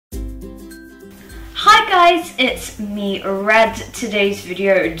Hi guys, it's me, Red. Today's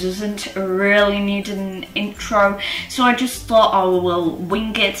video doesn't really need an intro, so I just thought I will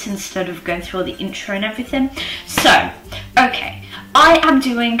wing it instead of going through all the intro and everything. So, okay, I am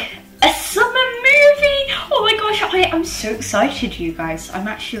doing a summer movie. Oh my gosh, I am so excited, you guys. I'm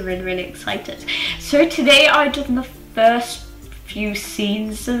actually really excited. So today I've done the first few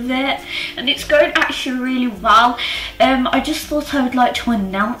scenes of it and it's going actually really well. I just thought I would like to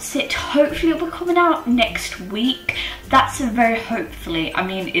announce it. Hopefully it will be coming out next week. That's a very hopefully. I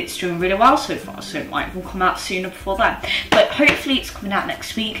mean, it's doing really well so far, so it might even come out sooner before then, but hopefully it's coming out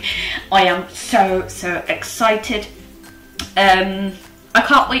next week. I am so excited. I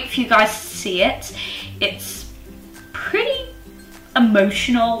can't wait for you guys to see it. It's pretty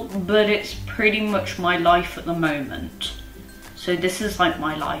emotional, but it's pretty much my life at the moment. So this is like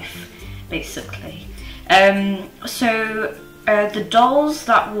my life, basically. The dolls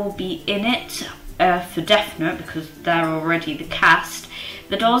that will be in it, for definite, because they're already the cast,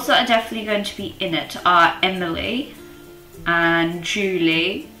 the dolls that are definitely going to be in it are Emily and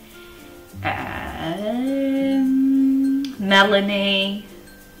Julie, Melanie,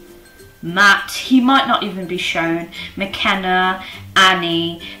 Matt, he might not even be shown, McKenna,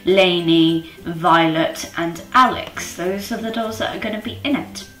 Annie, Lainey, Violet and Alex. Those are the dolls that are going to be in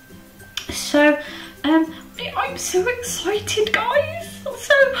it. So I'm so excited, guys.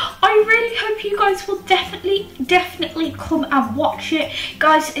 So I really hope you guys will definitely come and watch it,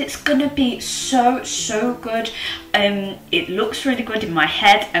 guys. It's gonna be so good. It looks really good in my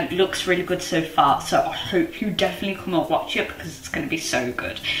head and it looks really good so far, so I hope you definitely come and watch it because it's gonna be so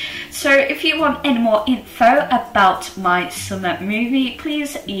good. So if you want any more info about my summer movie,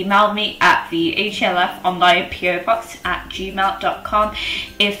 please email me at the AGLF online PO box at gmail.com.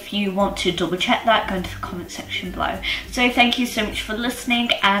 If you want to double check that, go into the comment section below. So thank you so much for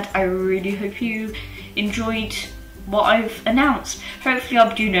listening, and I really hope you enjoyed what I've announced. Hopefully I'll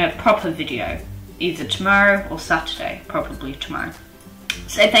be doing a proper video either tomorrow or Saturday, probably tomorrow.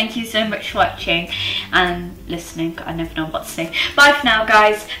 So thank you so much for watching and listening. I never know what to say. Bye for now,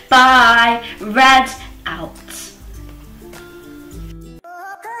 guys. Bye. Red out.